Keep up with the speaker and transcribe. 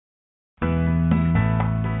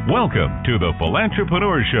Welcome to the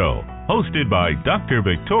Philantrepreneur Show, hosted by Dr.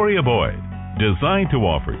 Victoria Boyd, designed to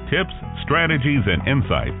offer tips, strategies, and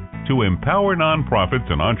insight to empower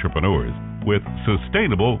nonprofits and entrepreneurs with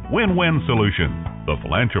sustainable win-win solutions. The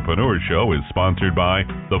Philantrepreneur Show is sponsored by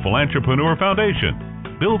the Philantrepreneur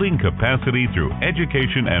Foundation, building capacity through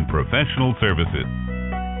education and professional services.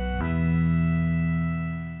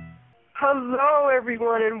 Hello,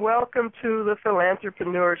 everyone, and welcome to the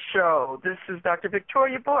Philantrepreneur Show. This is Dr.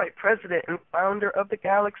 Victoria Boyd, President and founder of the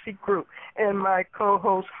Galaxy Group, and my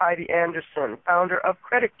co-host Heidi Anderson, founder of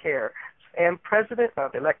Credit Care and President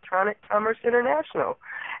of Electronic Commerce International.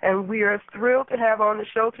 And we are thrilled to have on the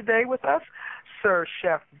show today with us Sir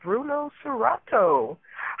Chef Bruno Serato.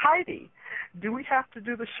 Heidi, do we have to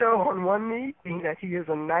do the show on one knee, being that he is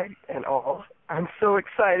a knight and all? I'm so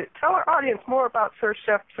excited. Tell our audience more about Sir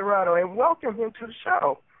Chef Serato and welcome him to the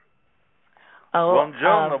show.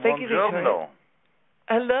 Buongiorno, thank buongiorno.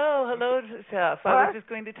 Hello, Chef. I was just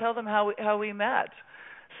going to tell them how we met.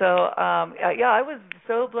 So, I was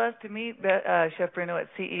so blessed to meet Chef Bruno at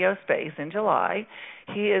CEO Space in July.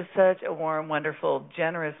 He is such a warm, wonderful,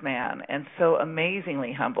 generous man and so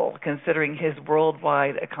amazingly humble considering his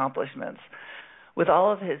worldwide accomplishments. With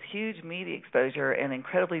all of his huge media exposure and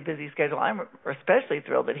incredibly busy schedule, I'm especially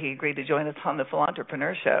thrilled that he agreed to join us on the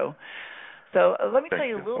Philantrepreneur Show. So let me tell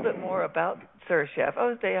you a little bit more about Sir Chef.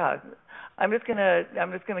 I'm just gonna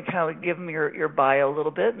kind of give him your bio a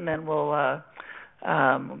little bit, and then we'll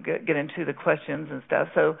get into the questions and stuff.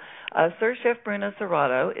 So Sir Chef Bruno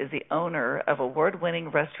Serato is the owner of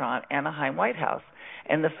award-winning restaurant Anaheim White House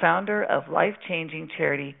and the founder of life-changing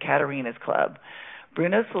charity Caterina's Club.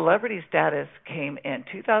 Bruno's celebrity status came in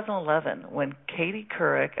 2011 when Katie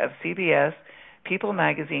Couric of CBS, People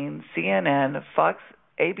Magazine, CNN, Fox,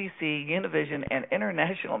 ABC, Univision, and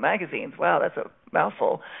international magazines, wow, that's a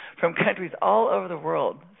mouthful, from countries all over the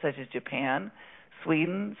world, such as Japan,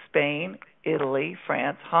 Sweden, Spain, Italy,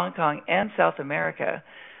 France, Hong Kong, and South America,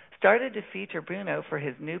 started to feature Bruno for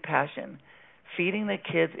his new passion, feeding the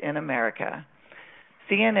kids in America.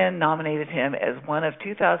 CNN nominated him as one of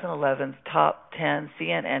 2011's top 10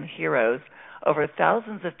 CNN heroes over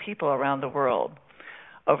thousands of people around the world.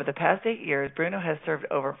 Over the past 8 years, Bruno has served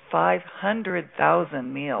over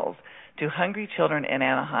 500,000 meals to hungry children in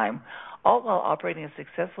Anaheim, all while operating a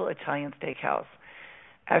successful Italian steakhouse.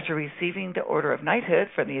 After receiving the Order of Knighthood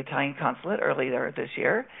from the Italian Consulate earlier this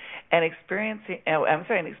year and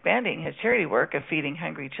expanding his charity work of feeding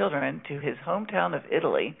hungry children to his hometown of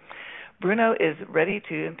Italy, Bruno is ready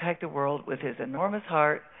to impact the world with his enormous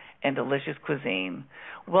heart and delicious cuisine.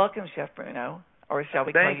 Welcome, Chef Bruno, or shall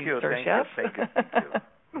we call you Sir Chef? Thank you.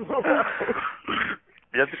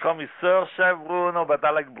 You have to call me Sir Chef Bruno, but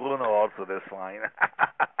I like Bruno also. That's fine.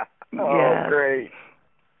 Oh, great.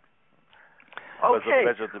 It was a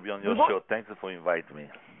pleasure to be on your show. Thanks for inviting me.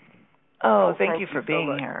 Oh, thank you for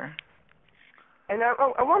being here. And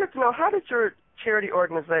I wanted to know, how did your charity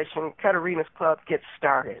organization, Caterina's Club, get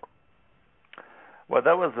started? Well,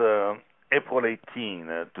 that was April 18,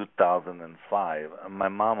 2005. My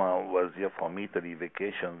mama was here from Italy,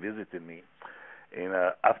 vacation, visited me. In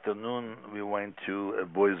the afternoon, we went to a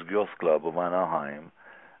Boys-Girls Club of Anaheim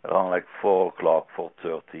around like 4 o'clock,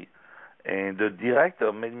 4:30. And the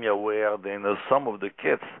director made me aware that some of the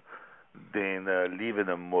kids live in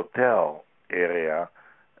a motel area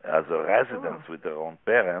as a residence with their own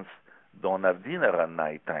parents, don't have dinner at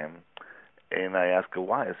night time. And I asked her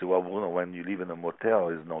why. I said, well, Bruno, when you live in a motel,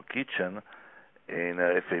 there's no kitchen. And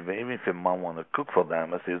even if a mom want to cook for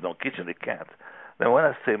them, I say, there's no kitchen, they can't. Then when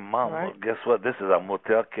I say, Mom, well, guess what? This is a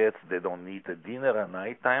motel kids. They don't need a dinner at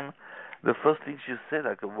night time. The first thing she said,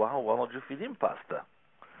 I go, wow, why don't you feed him pasta?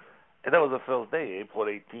 And that was the first day, April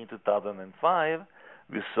 18, 2005.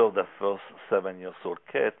 We served the first 7-year-old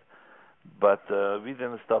kid. But we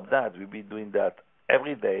didn't stop that. We've been doing that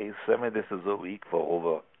every day, 7 days a week for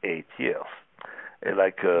over 8 years. And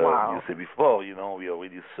like you said before, we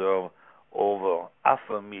already serve over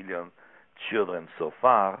 500,000 children so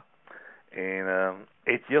far. And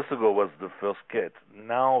 8 years ago was the first kid.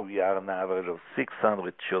 Now we are an average of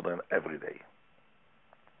 600 children every day.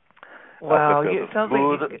 Wow, it sounds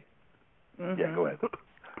like you... Yeah, go ahead.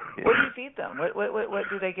 Yeah. What do you feed them? What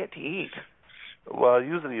do they get to eat? Well,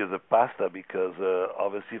 usually it's a pasta because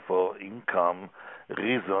obviously for income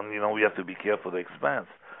reason, we have to be careful of the expense.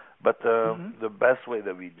 But the best way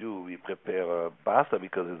that we prepare pasta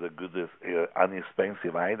because it's a good,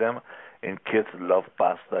 inexpensive item, and kids love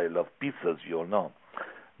pasta, they love pizzas, you all know.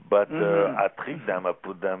 But I treat them, I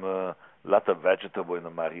put them a lot of vegetable in the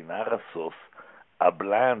marinara sauce. I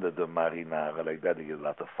blend the marinara like that, they get a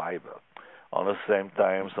lot of fiber. On the same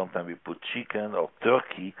time, sometimes we put chicken or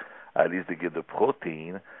turkey, at least they get the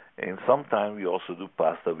protein. And sometimes we also do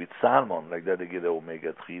pasta with salmon, like that they get the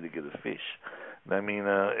omega-3, they get the fish. I mean,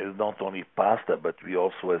 it's not only pasta, but we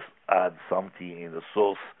also add something in the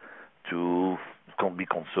sauce to be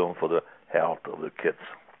concerned for the health of the kids.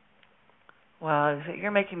 Wow,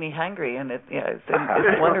 you're making me hungry, and it's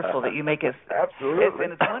wonderful that you make it. Absolutely,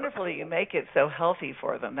 and it's wonderful that you make it so healthy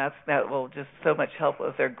for them. That will just so much help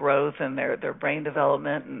with their growth and their brain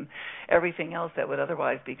development and everything else that would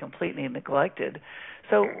otherwise be completely neglected.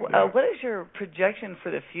 So, what is your projection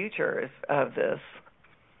for the future of this?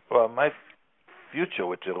 Well, my future,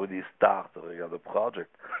 which already started, the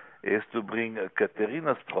project, is to bring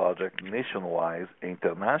Caterina's project nationwide,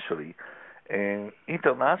 internationally. And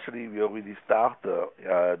internationally, we already started.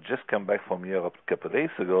 Just came back from Europe a couple of days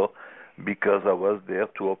ago because I was there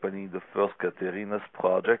to opening the first Caterina's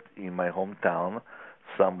project in my hometown,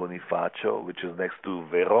 San Bonifacio, which is next to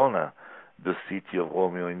Verona, the city of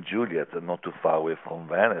Romeo and Juliet, and not too far away from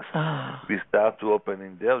Venice. We start to open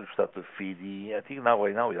in there. We start to feed. I think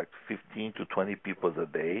right now we're like 15 to 20 people a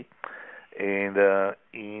day. And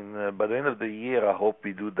by the end of the year, I hope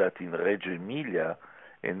we do that in Reggio Emilia,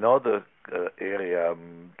 another area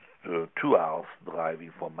 2 hours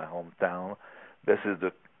driving from my hometown. This is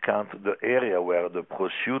the area where the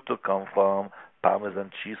prosciutto come from,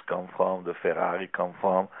 Parmesan cheese come from, the Ferrari come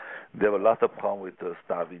from. There are a lot of problems with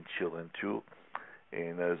starving children too.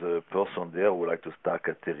 And there's a person there who would like to start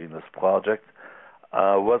Caterina's project.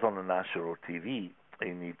 Was on the national TV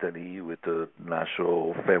in Italy with a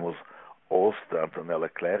national famous host, Antonella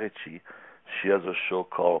Clerici. She has a show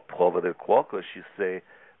called Prova del Cuoco. She say,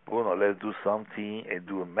 Bruno, let's do something and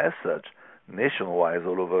do a message nationwide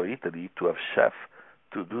all over Italy to have chefs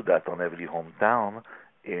to do that on every hometown.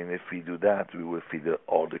 And if we do that, we will feed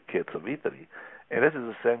all the kids of Italy. And this is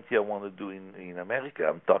the same thing I want to do in America.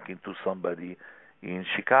 I'm talking to somebody in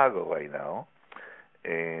Chicago right now.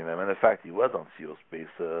 And as a matter of fact, he was on CEO Space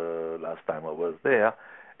last time I was there.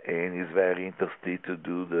 And he's very interested to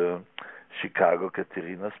do the Chicago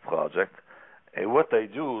Caterina's project. And what I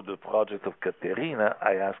do, the project of Caterina,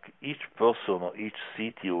 I ask each person or each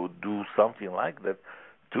city who do something like that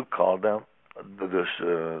to call them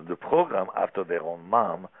the program after their own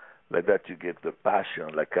mom. Like that you get the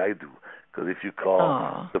passion like I do. Because if you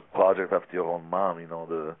call the project after your own mom,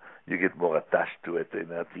 you get more attached to it.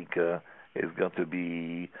 And I think it's going to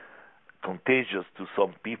be contagious to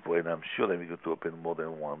some people. And I'm sure that we're going to open more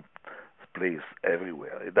than one place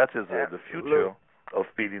everywhere. That is the future of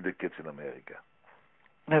feeding the kids in America.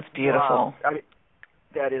 That's beautiful. Wow. I mean,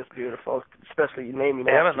 that is beautiful, especially naming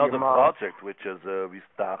after I have another your mom. project, which is we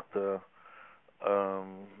start not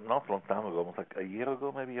a long time ago, almost like a year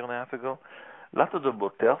ago, maybe a year and a half ago. A lot of the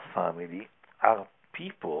motel family are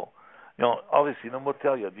people, obviously in a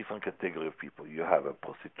motel you have different category of people. You have a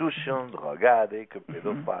prostitution, drug addict, a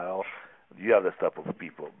pedophile, you have that type of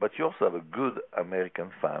people. But you also have a good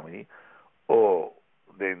American family, or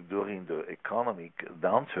then during the economic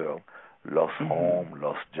downturn, lost home,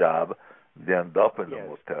 lost job, they end up in the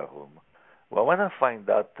motel room. Well, when I find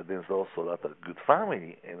out that there's also a lot of good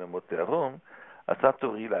family in a motel room, I start to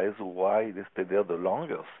realize why they stay there the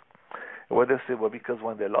longest. Well, they say, because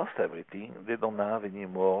when they lost everything, they don't have any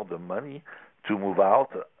more the money to move out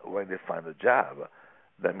when they find a job.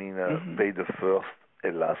 That means pay the first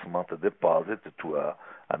and last month deposit to a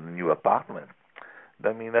new apartment.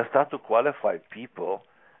 That means I start to qualify people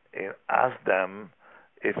and ask them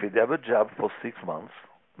if they have a job for 6 months,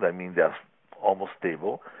 that means they're almost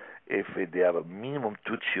stable. If they have a minimum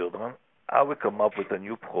 2 children, I will come up with a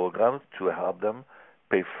new program to help them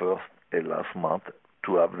pay first and last month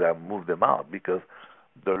to have them move them out, because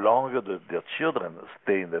the longer their children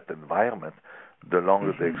stay in that environment, the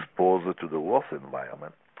longer they're exposed to the worst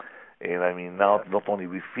environment. And I mean, now not only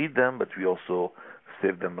we feed them, but we also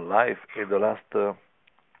save them life. In the last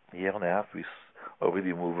year and a half, we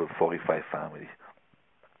already moved 45 families.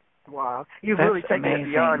 Wow. You've That's really taken amazing.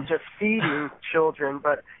 it beyond just feeding children,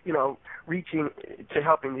 but, reaching to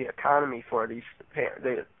helping the economy for these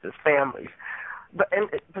families. But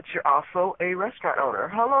you're also a restaurant owner.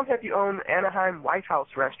 How long have you owned Anaheim White House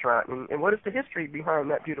restaurant, and what is the history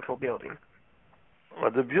behind that beautiful building?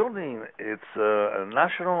 Well, the building, it's a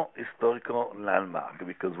national historical landmark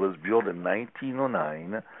because it was built in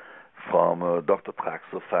 1909 from Dr.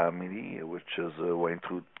 Traxler family, which went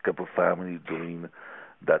through a couple of families during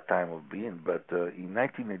that time of being. But in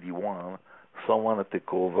 1981, someone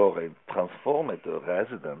took over and transformed the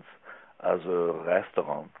residence as a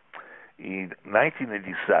restaurant. In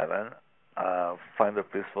 1987, I found a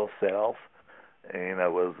place for sale, and I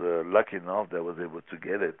was lucky enough that I was able to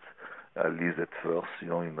get it. leased it first,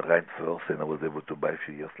 in rent first, and I was able to buy a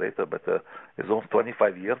few years later. But it's almost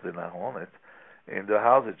 25 years that I own it. And the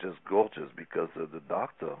house is just gorgeous because the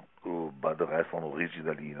doctor who bought the restaurant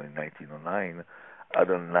originally, in 1909, had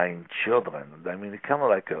 9 children. I mean, it's kind of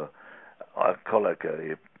like I call like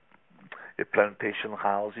a plantation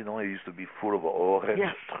house. It used to be full of orange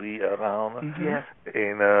tree around. Mm-hmm. Yes.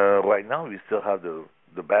 And right now we still have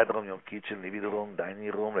the bedroom, kitchen, living room,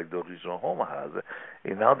 dining room, like the original home has.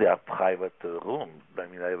 And now they are private rooms. I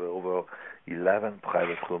mean, I have over 11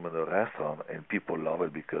 private rooms in the restaurant, and people love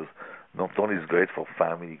it because not only is it great for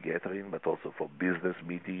family gathering, but also for business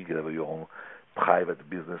meeting. You have your own private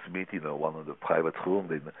business meeting, one of the private rooms.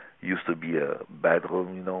 There used to be a bedroom,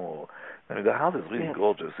 I mean, the house is really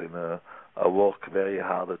gorgeous, and I work very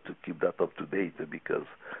hard to keep that up to date because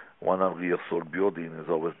 100-year-old building is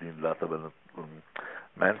always need a lot of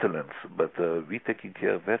maintenance, but we taking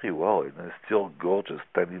care very well, and it's still gorgeous,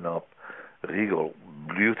 standing up, regal,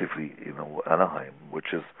 beautifully, Anaheim,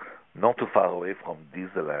 which is not too far away from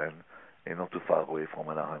Disneyland and not too far away from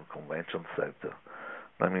Anaheim Convention Center.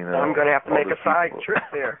 I mean, I'm going to have to make a side trip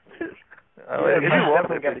there. If you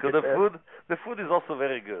want it, because the food is also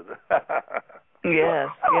very good. Yes,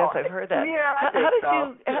 I've heard that. Yeah,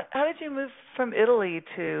 how did you move from Italy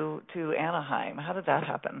to Anaheim? How did that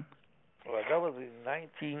happen? Well, that was in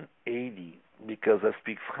 1980 because I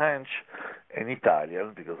speak French and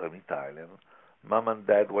Italian because I'm Italian. Mom and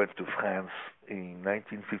Dad went to France in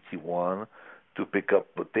 1951 to pick up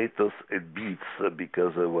potatoes and beets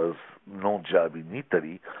because there was no job in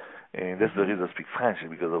Italy, and that's the reason I speak French,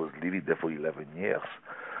 because I was living there for 11 years.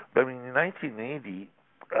 But in 1980,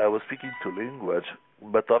 I was speaking 2 languages,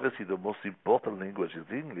 but obviously the most important language is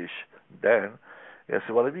English then. I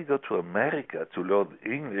said, well, let me go to America to learn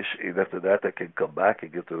English, and after that I can come back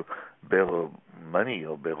and get a better money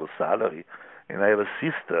or better salary. And I have a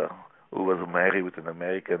sister who was married with an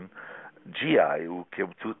American GI who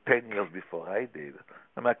came 10 years before I did.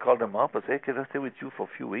 And I called them up and said, hey, can I stay with you for a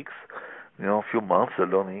few weeks, a few months to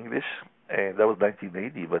learn English? And that was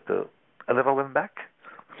 1980, but I never went back.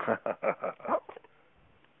 That's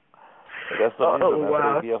the reason.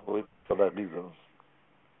 Wow. I'm here for that reason.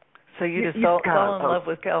 So you just fell in love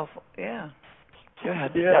with California. Yeah. Go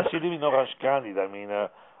ahead. Yeah, she lived in Orange County. I mean,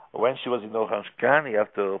 when she was in Orange County,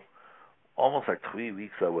 after almost like 3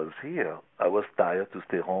 weeks I was here, I was tired to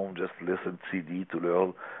stay home, just listen CD to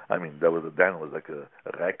learn. I mean, then was like a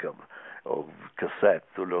record or cassette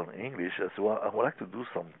to learn English. I said, well, I would like to do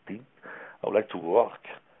something. I would like to work.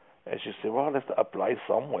 And she said, well, let's apply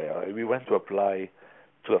somewhere. And we went to apply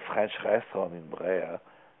to a French restaurant in Brea.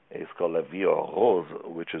 It's called La Vie aux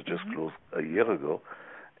Roses, which is just closed a year ago.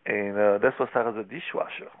 And that's what started as a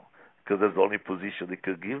dishwasher, because that's the only position they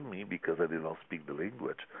could give me because I did not speak the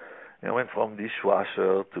language. And I went from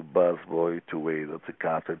dishwasher to busboy to waiter to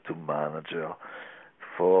captain to manager.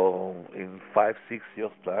 In 5-6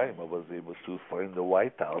 years' time, I was able to find the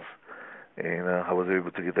White House, and I was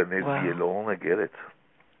able to get an SBA loan and get it.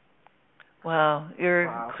 Wow,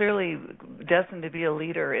 you're clearly destined to be a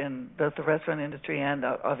leader in both the restaurant industry and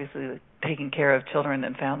obviously taking care of children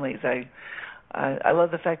and families. I love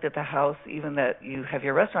the fact that the house, even that you have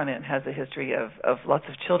your restaurant in, has a history of lots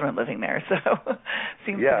of children living there. So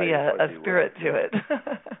seems to be a spirit to it.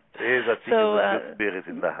 It is. I think there's a good spirit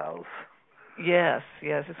in the house. Yes.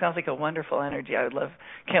 It sounds like a wonderful energy.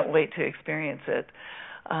 Can't wait to experience it.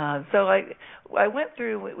 So I went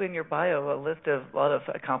through in your bio a list of a lot of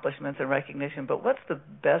accomplishments and recognition, but what's the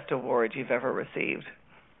best award you've ever received?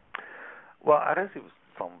 Well, I received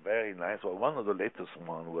some very nice. Well, one of the latest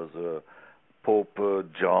one was Pope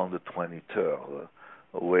John the 23rd,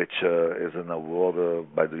 which is an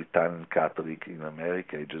award by the Italian Catholic in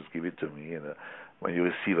America. He just give it to me, and when you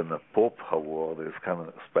receive a Pope award, it's kind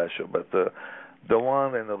of special. But the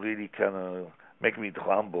one that really kind of make me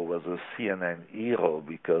tremble was a CNN hero,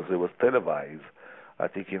 because it was televised. I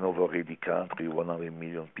think in over 80 countries, 100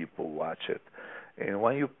 million people watch it. And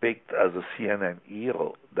when you picked as a CNN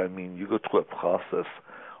hero, that means you go through a process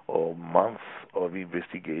or months of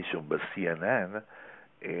investigation by CNN,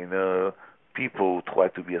 and people try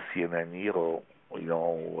to be a CNN hero,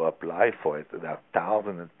 apply for it. There are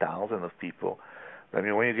thousands and thousands of people. I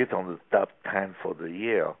mean, when you get on the top 10 for the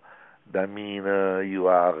year, that means you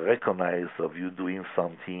are recognized of you doing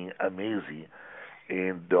something amazing.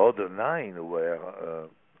 And the other 9 were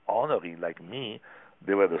honoring, like me.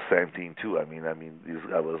 They were the same thing too. I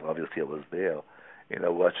was there, and I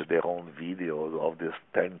watched their own videos of these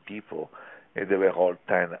 10 people, and they were all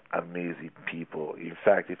 10 amazing people. In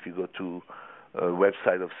fact, if you go to a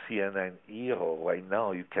website of CNN Hero right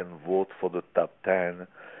now, you can vote for the top 10,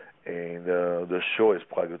 And the show is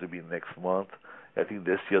probably going to be next month. I think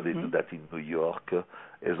this year they do that in New York.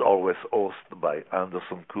 Is always hosted by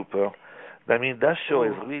Anderson Cooper. I mean, that show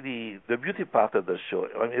is really, the beauty part of the show,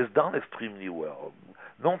 I mean, it's done extremely well.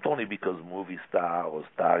 Not only because movie star or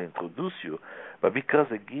star introduce you, but because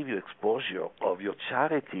they give you exposure of your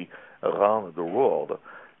charity around the world.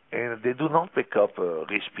 And they do not pick up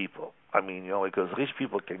rich people. I mean, because rich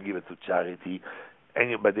people can give it to charity,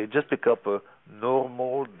 but they just pick up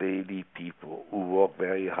normal daily people who work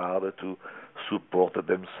very hard to support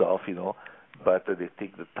themselves, but they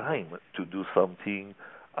take the time to do something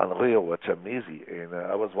unreal, which amazing. And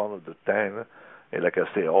I was one of the 10, and like I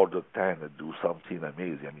say, all the 10 do something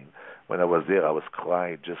amazing. I mean, when I was there, I was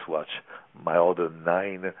crying, just watch my other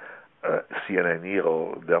 9 CNN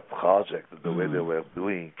hero, their project, the way they were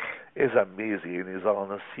doing is amazing. And it's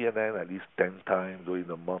on a CNN at least 10 times during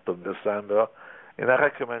the month of December. And I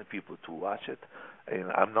recommend people to watch it.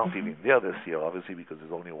 And I'm not even there this year, obviously, because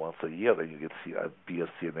it's only once a year that you get to be a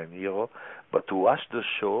CNN hero. But to watch the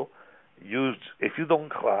show, if you don't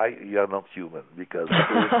cry, you're not human, because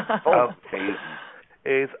it's amazing.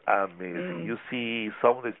 It's amazing. You see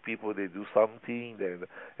some of these people, they do something, then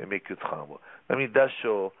it makes you tremble. I mean, that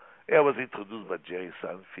show, I was introduced by Jerry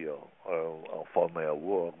Seinfeld for my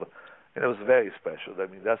award, and it was very special. I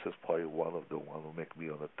mean, that's just probably one of the ones who make me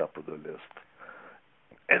on the top of the list.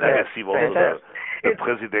 And I received also the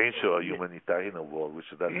Presidential Humanitarian Award, which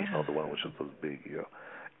that is not the one which was big here.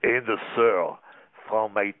 And the Sir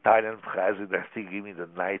from my Italian president, he gave me the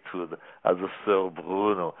knighthood as a Sir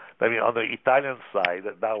Bruno. I mean, on the Italian side,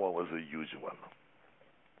 that one was a huge one.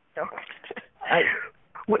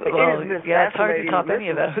 It's hard to top any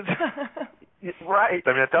of those. Right.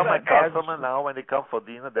 I mean, I tell my customer now when they come for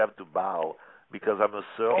dinner, they have to bow, because I'm a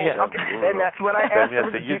Sir. And that's what I asked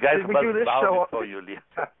them to do. You guys must do this bow show before you leave.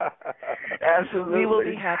 Absolutely. We will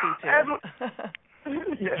be happy to.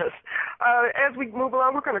 Yes. As we move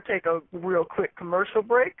along, we're going to take a real quick commercial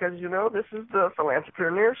break, because, this is the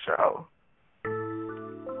Philantrepreneur Show.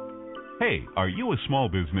 Hey, are you a small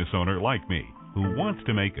business owner like me who wants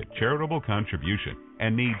to make a charitable contribution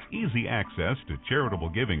and needs easy access to charitable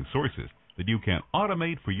giving sources that you can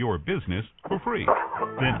automate for your business for free?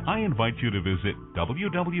 Then I invite you to visit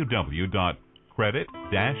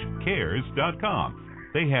www.credit-cares.com.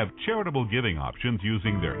 They have charitable giving options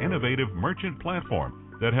using their innovative merchant platform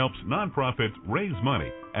that helps nonprofits raise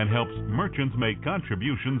money and helps merchants make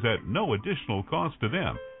contributions at no additional cost to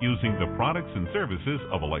them using the products and services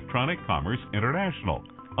of Electronic Commerce International.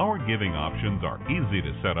 Our giving options are easy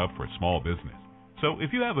to set up for small business. So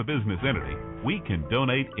if you have a business entity, we can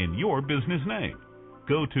donate in your business name.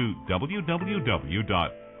 Go to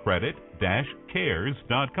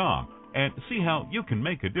www.credit-cares.com and see how you can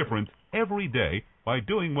make a difference every day by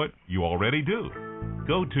doing what you already do.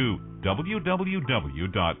 Go to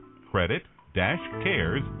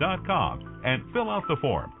www.credit-cares.com and fill out the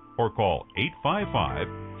form or call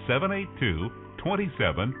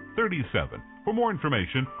 855-782-2737 for more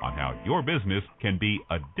information on how your business can be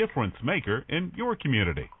a difference maker in your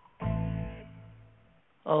community.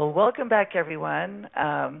 Well, welcome back, everyone.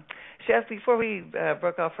 Chef, before we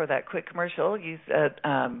broke off for that quick commercial, you said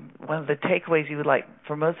one of the takeaways you would like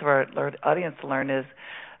for most of our audience to learn is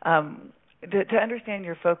to understand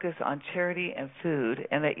your focus on charity and food,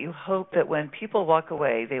 and that you hope that when people walk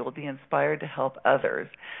away, they will be inspired to help others.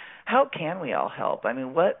 How can we all help? I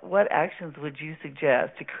mean, what actions would you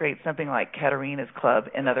suggest to create something like Caterina's Club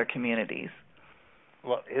in other communities?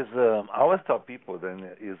 Well, I always tell people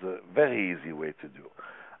that is a very easy way to do.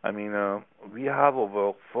 I mean, we have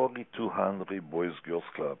over 4,200 Boys Girls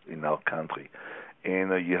Club in our country,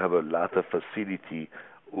 and you have a lot of facility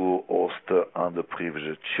who host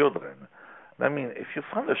underprivileged children. I mean, if you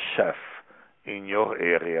find a chef in your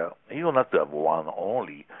area, you don't have to have one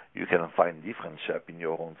only. You can find different chefs in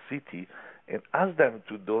your own city and ask them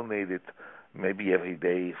to donate it maybe every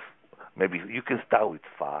day. Maybe you can start with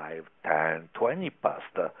 5, 10, 20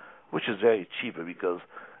 pasta, which is very cheap because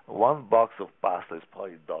one box of pasta is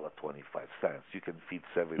probably $1.25. You can feed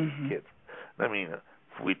 70 kids. I mean,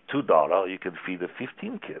 with $2, you can feed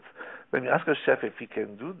 15 kids. Then you ask a chef if he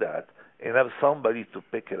can do that and have somebody to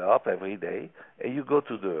pick it up every day, and you go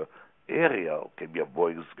to the area. It can be a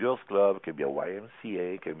Boys Girls Club, it can be a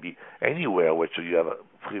YMCA, it can be anywhere where you have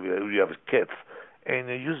kids, and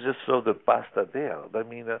you just serve the pasta there. I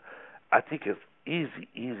mean, I think it's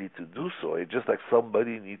easy to do so. It's just like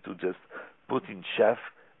somebody need to just put in chef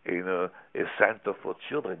in a center for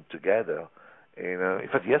children together. And in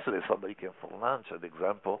fact, yesterday somebody came for lunch, an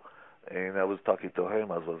example, and I was talking to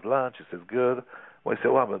him as was lunch. He says, good. Well, I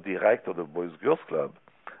said, well, I'm a director of the Boys Girls Club.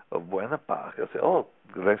 of Buena Park. I said, oh,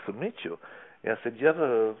 nice to meet you. And I said, do you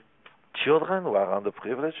have children who are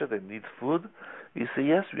underprivileged and need food? He said,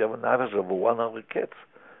 yes, we have an average of 100 kids.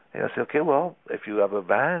 And I said, okay, well, if you have a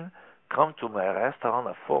van, come to my restaurant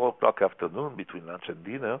at 4 o'clock afternoon between lunch and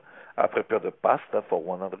dinner. I prepare the pasta for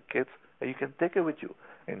 100 kids, and you can take it with you.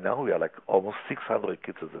 And now we are like almost 600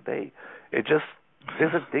 kids a day. It just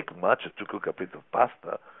doesn't take much to cook a plate of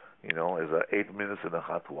pasta. You know, it's 8 minutes in the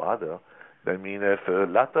hot water. I mean, if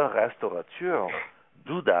a lot of restaurateurs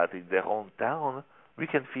do that in their own town, we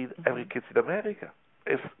can feed every kid in America.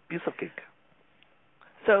 It's a piece of cake.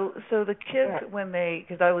 So the kids, when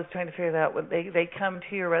because I was trying to figure that out, when they come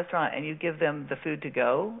to your restaurant and you give them the food to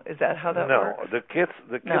go, is that how that works? No, the kids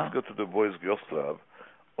go to the Boys Girls Club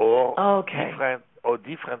or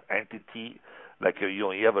different entity, like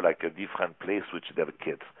you have like a different place which they have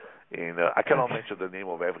kids. And I cannot mention the name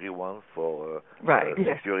of everyone for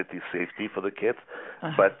security, safety for the kids.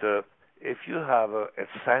 But if you have a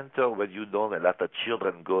center where you know a lot of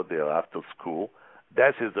children go there after school,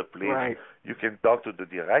 that is the place you can talk to the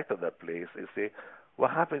director of that place and say,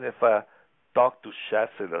 what happens if I talk to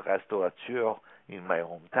chefs and a restaurateur in my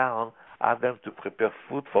hometown, ask them to prepare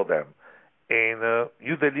food for them, and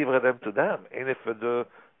you deliver them to them. And if the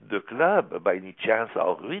club, by any chance,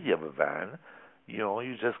 already have a van,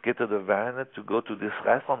 you just get to the van to go to this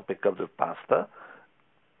restaurant, pick up the pasta,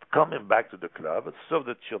 coming back to the club, serve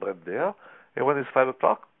the children there, and when it's 5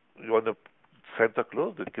 o'clock, when the center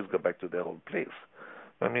closed, the kids go back to their own place.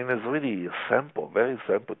 I mean, it's really simple, very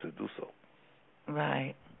simple to do so.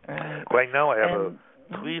 Right. Right now, I have a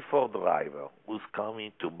 3-4 driver who's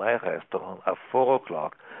coming to my restaurant at 4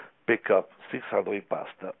 o'clock, pick up 600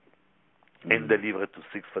 pasta, and deliver it to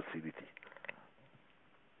 6 facilities.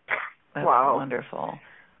 That's wonderful.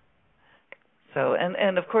 So,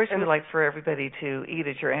 and of course, we like for everybody to eat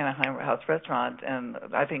at your Anaheim White House restaurant, and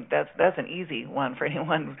I think that's an easy one for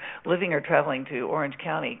anyone living or traveling to Orange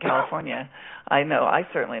County, California. I know I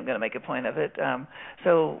certainly am going to make a point of it.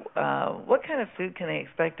 So, what kind of food can they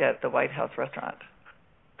expect at the White House restaurant?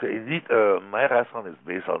 Indeed, my restaurant is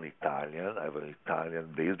based on Italian. I have an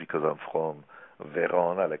Italian base because I'm from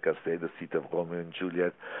Verona, like I said, the seat of Romeo and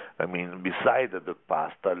Juliet. I mean, besides the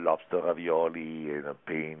pasta, lobster ravioli, and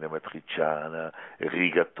penne, matriciana,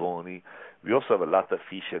 rigatoni, we also have a lot of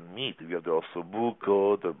fish and meat. We have the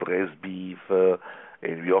ossobuco, the braised beef,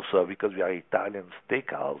 and we also have, because we are Italian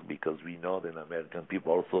steakhouse, because we know that American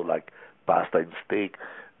people also like pasta and steak,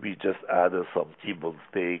 we just added some T-bone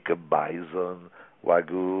steak, bison,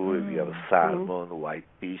 wagyu, and we have salmon, white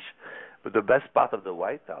fish. But the best part of the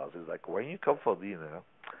White House is like when you come for dinner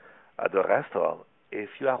at the restaurant, if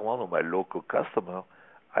you are one of my local customers,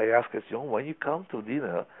 I ask you, when you come to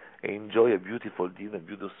dinner and enjoy a beautiful dinner,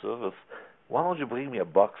 beautiful service, why don't you bring me a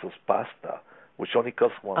box of pasta, which only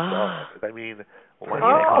costs $1? I mean, when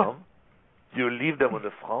you come, you leave them on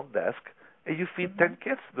the front desk, and you feed 10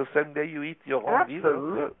 kids. The same day you eat your own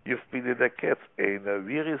dinner, you feed the kids. And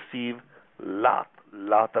we receive lot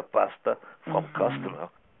of pasta from customers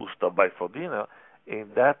who stop by for dinner,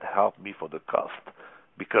 and that helped me for the cost.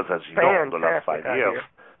 Because as you know, the last 5 years,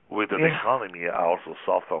 with the economy, I also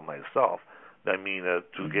suffer myself. I mean,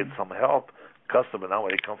 to get some help, customers now,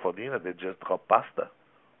 when they come for dinner, they just drop pasta.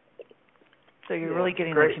 So you're really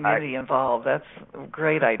getting the community involved. That's a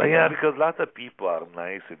great idea. Yeah, because a lot of people are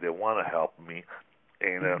nice, and they want to help me,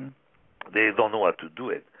 and they don't know how to do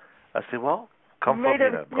it. I say, well, come for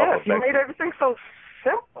dinner. You made everything so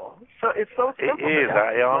simple. So it's so simple. It is.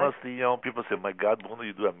 I honestly, people say, my God, Bruno,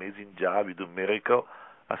 you do an amazing job. You do miracle.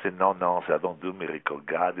 I said, no, I don't do miracle.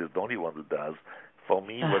 God is the only one who does. For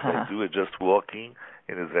me, what I do is just working,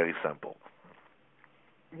 and it's very simple.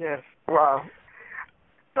 Yes. Wow.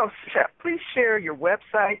 So, Chef, please share your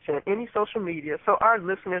websites and any social media so our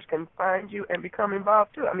listeners can find you and become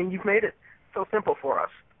involved too. I mean, you've made it so simple for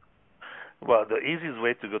us. Well, the easiest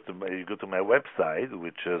way to go to my website,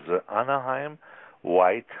 which is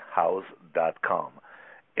AnaheimWhiteHouse.com.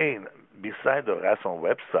 And beside the restaurant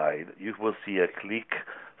website, you will see a click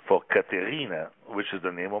for Caterina, which is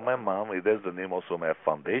the name of my mom. It is the name also of my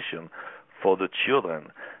foundation for the children.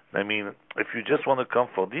 I mean, if you just want to come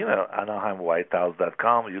for dinner,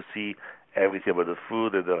 AnaheimWhiteHouse.com, you see everything about the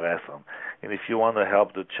food at the restaurant. And if you want to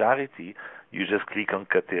help the charity, you just click on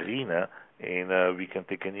Caterina, and we can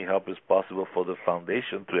take any help as possible for the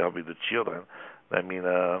foundation to help with the children. I mean,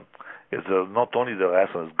 it's not only the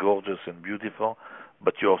restaurant is gorgeous and beautiful,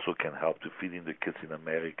 but you also can help to feeding the kids in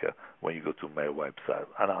America when you go to my website,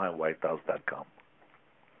 AnaheimWhiteHouse.com.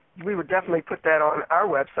 We would definitely put that on our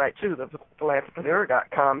website, too, the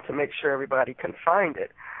Philantrepreneur.com, to make sure everybody can find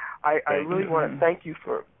it. I really want to thank you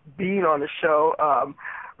for being on the show.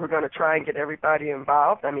 We're going to try and get everybody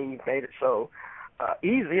involved. I mean, you've made it so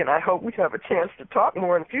easy, and I hope we have a chance to talk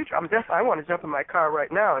more in the future. I want to jump in my car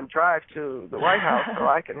right now and drive to the White House so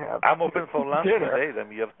I can have I'm open for lunch dinner. today,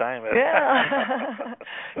 then you have time.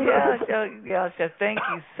 Yeah, Chef, thank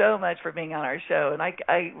you so much for being on our show, and I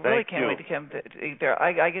really can't wait to come to there.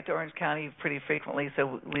 I get to Orange County pretty frequently,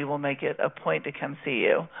 so we will make it a point to come see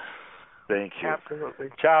you. Thank you.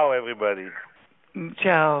 Absolutely. Ciao, everybody.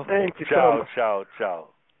 Ciao. Thank you ciao, so much. Ciao, ciao.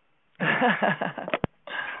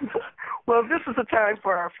 Well, this is the time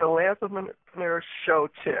for our Philantrepreneur Show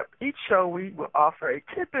tip. Each show we will offer a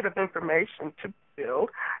tidbit of information to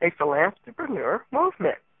build a philantrepreneur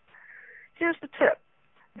movement. Here's the tip.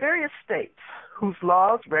 Various states whose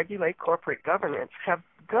laws regulate corporate governance have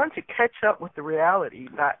begun to catch up with the reality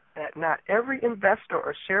that not every investor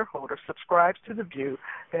or shareholder subscribes to the view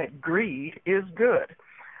that greed is good.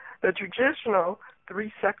 The traditional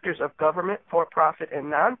three sectors of government, for-profit, and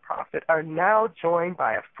non-profit are now joined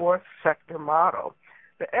by a fourth sector model.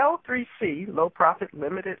 The L3C, low-profit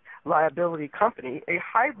limited liability company, a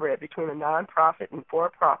hybrid between a non-profit and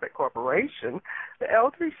for-profit corporation, the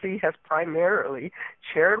L3C has primarily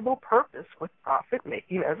charitable purpose with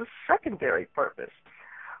profit-making as a secondary purpose.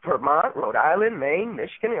 Vermont, Rhode Island, Maine,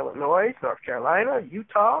 Michigan, Illinois, North Carolina,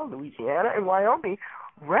 Utah, Louisiana, and Wyoming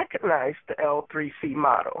recognize the L3C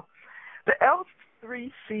model. The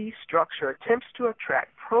L3C structure attempts to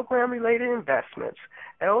attract program-related investments.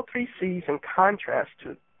 L3Cs, in contrast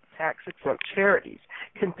to tax-exempt charities,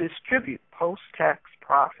 can distribute post-tax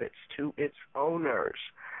profits to its owners.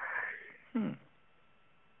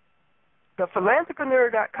 The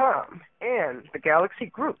Philantrepreneur.com and the Galaxy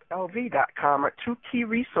Group, LV.com, are two key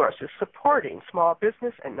resources supporting small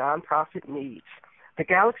business and nonprofit needs. The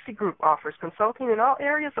Galaxy Group offers consulting in all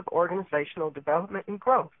areas of organizational development and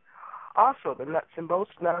growth. Also, the Nuts and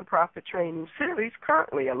Bolts Nonprofit Training Series,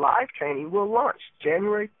 currently a live training, will launch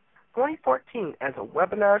January 2014 as a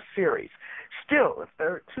webinar series, still the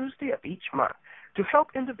third Tuesday of each month, to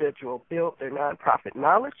help individuals build their nonprofit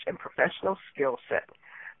knowledge and professional skill set.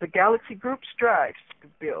 The Galaxy Group strives to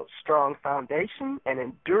build strong foundation and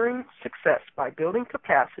enduring success by building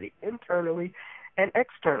capacity internally and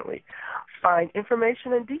externally. Find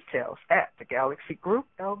information and details at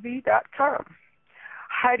thegalaxygroupLV.com.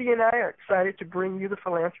 Heidi and I are excited to bring you the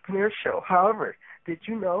Philantrepreneur Show. However, did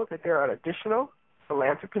you know that there are additional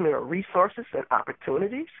philantrepreneur resources and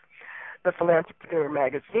opportunities? The Philantrepreneur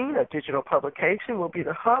magazine, a digital publication, will be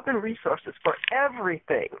the hub and resources for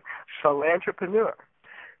everything Philantrepreneur.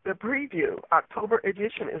 The preview October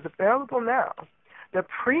edition is available now. The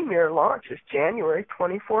premiere launch is January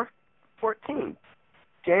 2014.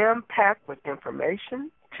 Jam-packed with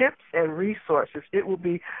information, tips, and resources. It will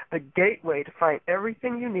be the gateway to find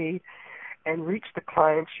everything you need and reach the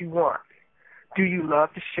clients you want. Do you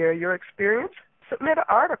love to share your experience? Submit an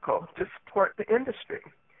article to support the industry.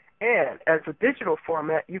 And as a digital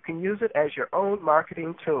format, you can use it as your own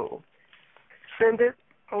marketing tool. Send it,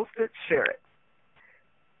 post it, share it.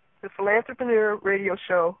 The Philantrepreneur Radio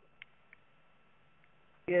Show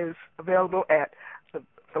is available at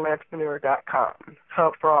Philantrepreneur.com,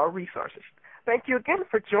 hub for all resources. Thank you again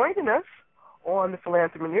for joining us on the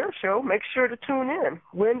Philantrepreneur Show. Make sure to tune in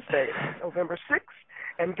Wednesday, November 6th,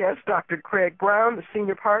 and guest Dr. Craig Brown, the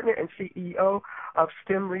Senior Partner and CEO of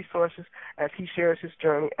STEM Resources, as he shares his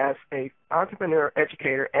journey as an entrepreneur,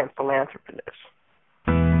 educator, and philanthropist.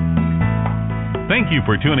 Thank you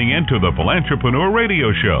for tuning in to the Philantrepreneur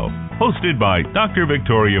Radio Show, hosted by Dr.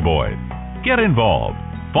 Victoria Boyd. Get involved.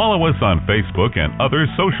 Follow us on Facebook and other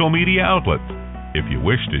social media outlets. If you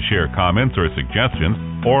wish to share comments or suggestions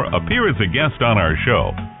or appear as a guest on our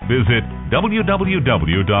show, visit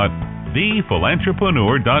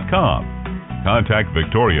www.thephilantrepreneur.com. Contact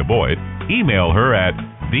Victoria Boyd. Email her at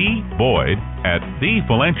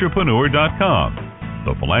theboyd@thephilantrepreneur.com.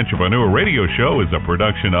 The Philantrepreneur Radio Show is a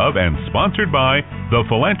production of and sponsored by the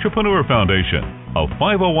Philantrepreneur Foundation, a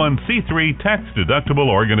 501c3 tax-deductible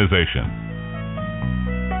organization.